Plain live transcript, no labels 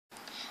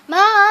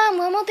Mom,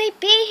 when will they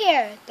be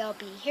here? They'll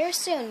be here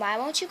soon. Why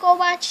won't you go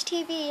watch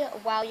TV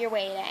while you're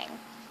waiting?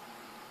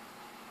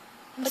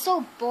 I'm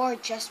so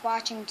bored just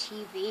watching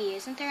TV.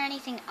 Isn't there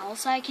anything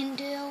else I can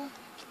do?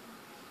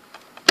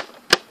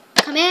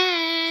 Come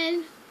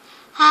in.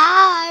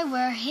 Hi,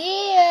 we're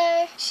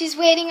here. She's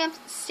waiting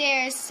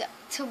upstairs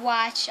to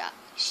watch.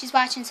 She's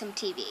watching some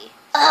TV.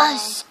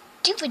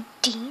 Stupid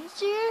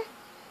dancer.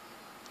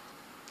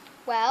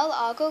 Well,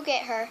 I'll go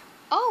get her.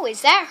 Oh,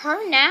 is that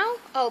her now?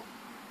 Oh.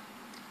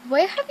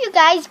 Where have you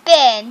guys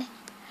been?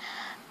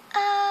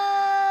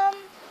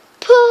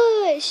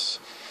 Push.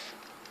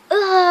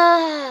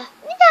 No!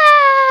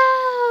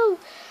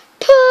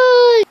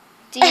 Push.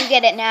 Do you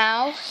get it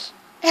now?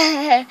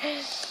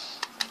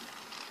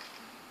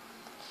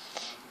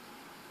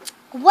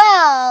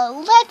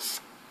 Well,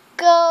 let's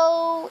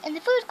go in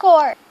the food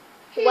court.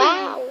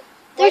 Wow.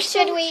 What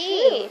should we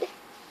eat?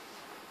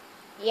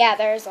 Yeah,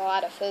 there's a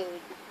lot of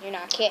food. You're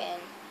not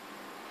kidding.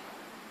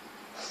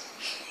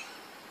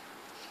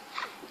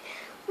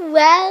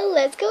 Well,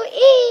 let's go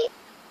eat.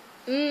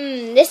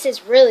 This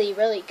is really,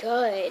 really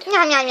good.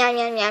 Yum, yum, yum,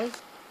 yum, yum.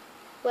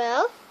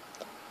 Well,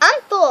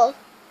 I'm full.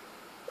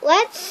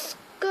 Let's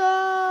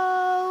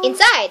go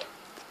inside.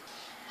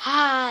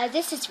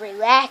 This is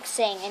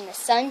relaxing and the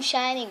sun's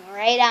shining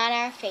right on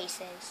our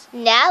faces.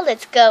 Now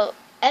let's go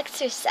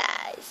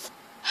exercise.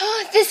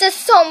 This is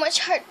so much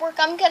hard work.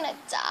 I'm gonna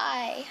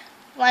die.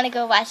 Want to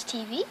go watch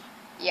TV?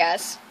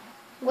 Yes.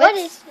 What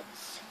is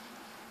this?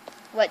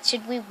 What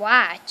should we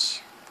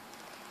watch?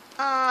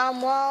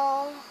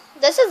 Well,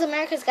 this is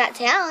America's Got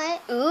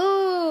Talent.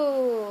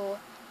 Ooh.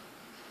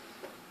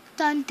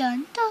 Dun,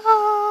 dun,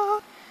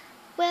 dun.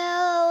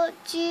 Well,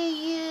 do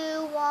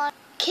you want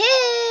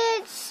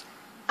kids?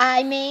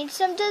 I made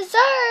some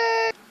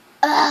dessert.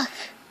 Ugh.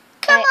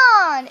 Come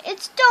on,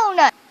 it's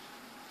donut.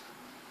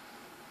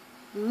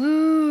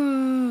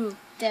 Ooh,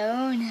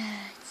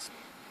 donuts.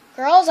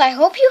 Girls, I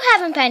hope you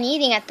haven't been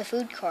eating at the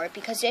food court,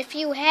 because if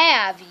you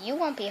have, you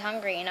won't be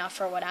hungry enough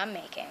for what I'm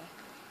making.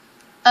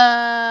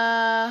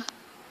 Are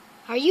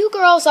you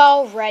girls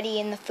all ready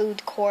in the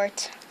food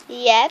court?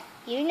 Yep,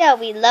 you know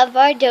we love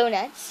our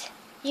donuts.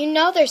 You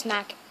know there's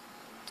not...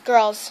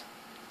 Girls,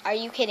 are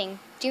you kidding?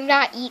 Do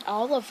not eat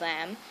all of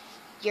them.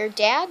 Your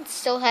dad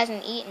still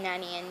hasn't eaten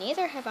any, and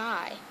neither have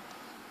I.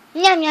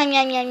 Yum, yum,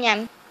 yum, yum,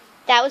 yum.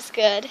 That was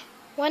good.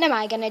 What am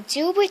I gonna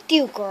do with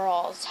you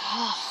girls?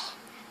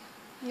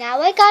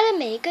 Now I gotta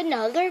make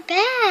another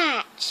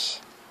batch.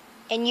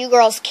 And you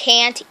girls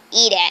can't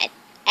eat it.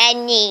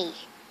 Any.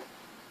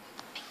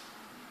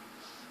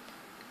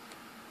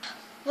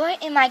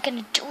 What am I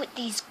gonna do with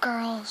these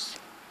girls?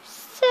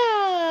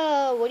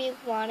 So, what do you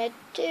wanna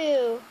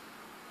do?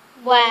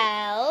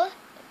 Well,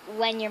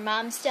 when your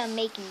mom's done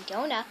making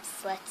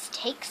donuts, let's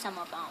take some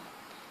of them.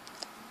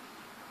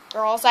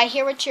 Girls, I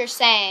hear what you're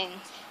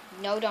saying.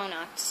 No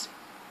donuts.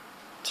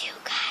 Do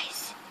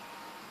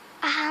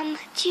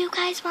you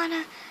guys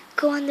wanna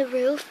go on the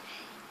roof?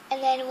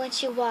 And then when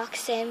she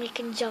walks in, we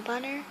can jump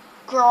on her?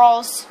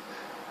 Girls.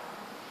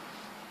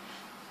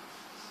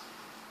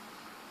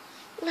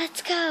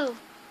 Let's go.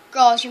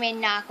 Girls, you may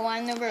not go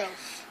on the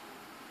roof.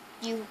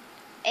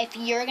 If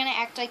you're gonna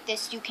act like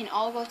this, you can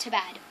all go to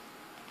bed.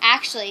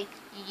 Actually,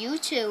 you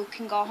two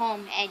can go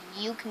home and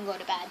you can go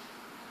to bed.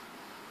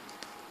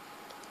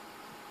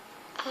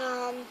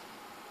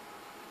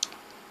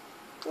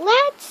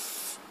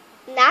 Let's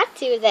not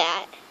do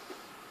that.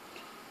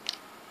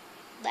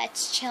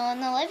 Let's chill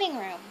in the living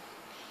room.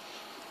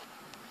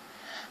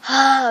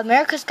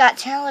 America's Got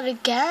Talent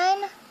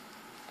again?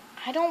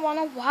 I don't want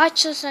to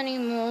watch this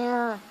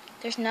anymore.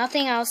 There's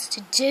nothing else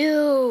to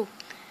do.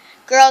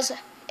 Girls,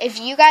 if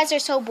you guys are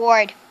so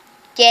bored,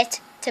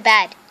 get to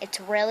bed. It's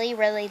really,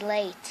 really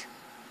late.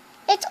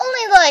 It's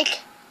only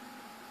like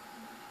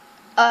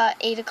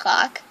 8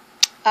 o'clock.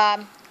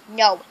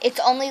 No, it's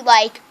only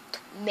like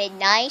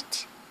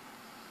midnight.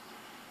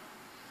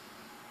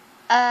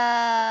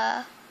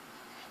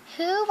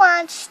 Who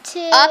wants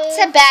to... Up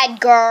to bed,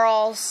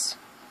 girls.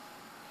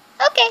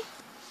 Okay.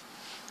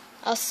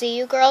 I'll see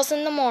you girls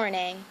in the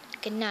morning.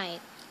 Good night.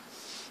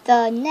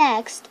 The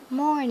next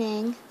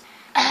morning.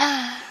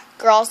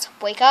 Girls,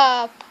 wake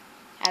up.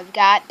 I've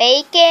got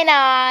bacon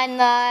on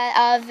the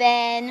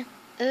oven.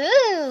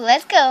 Ooh,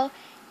 let's go.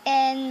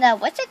 In the,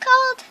 what's it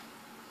called?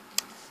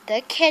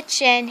 The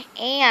kitchen,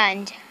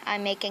 and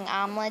I'm making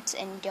omelets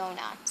and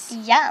donuts.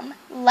 Yum.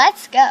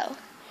 Let's go.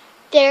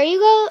 There you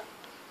go.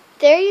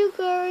 There you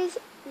girls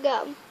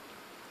go.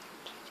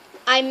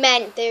 I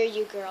meant there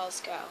you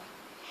girls go.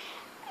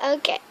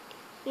 Okay.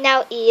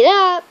 Now eat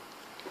up.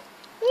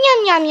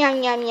 Yum, yum,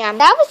 yum, yum, yum.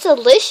 That was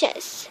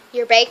delicious.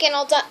 Your bacon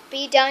will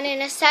be done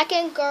in a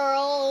second,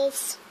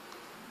 girls.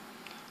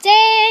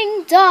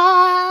 Ding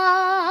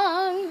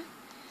dong.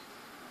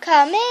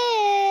 Come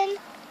in.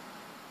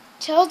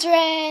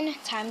 Children,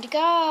 time to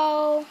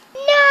go.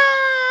 No!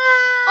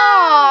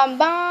 Aw,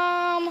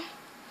 Mom.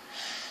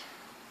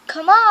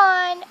 Come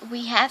on,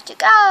 we have to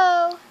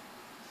go.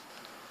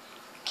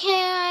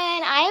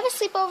 Can I have a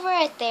sleepover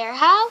at their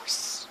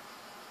house?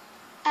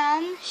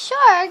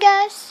 Sure,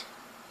 Gus.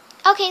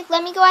 Okay,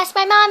 let me go ask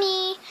my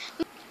mommy.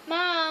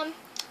 Mom.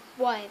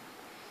 What?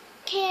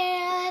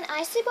 Can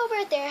I sleep over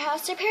at their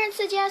house? Their parents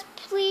said yes.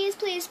 Please,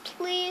 please,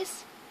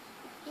 please.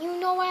 You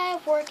know I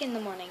have work in the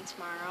morning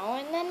tomorrow,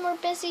 and then we're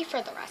busy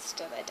for the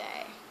rest of the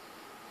day.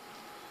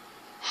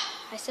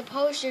 I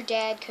suppose your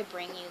dad could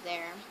bring you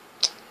there.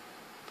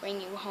 Bring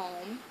you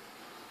home.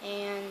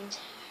 And,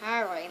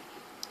 alright.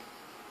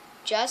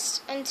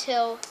 Just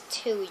until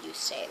 2 you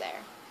stay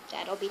there.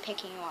 Dad'll be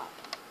picking you up.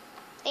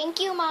 Thank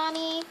you,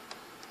 Mommy.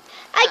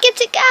 I get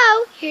to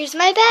go. Here's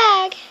my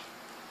bag.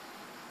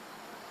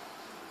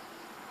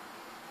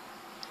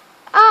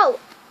 Oh,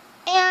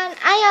 and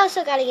I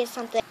also gotta get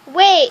something.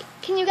 Wait,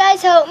 can you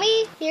guys help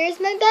me? Here's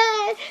my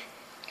bed.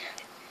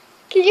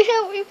 Can you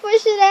help me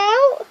push it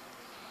out?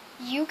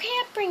 You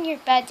can't bring your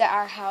bed to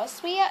our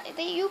house.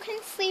 You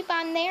can sleep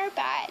on their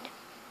bed.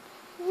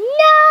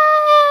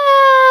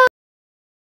 No!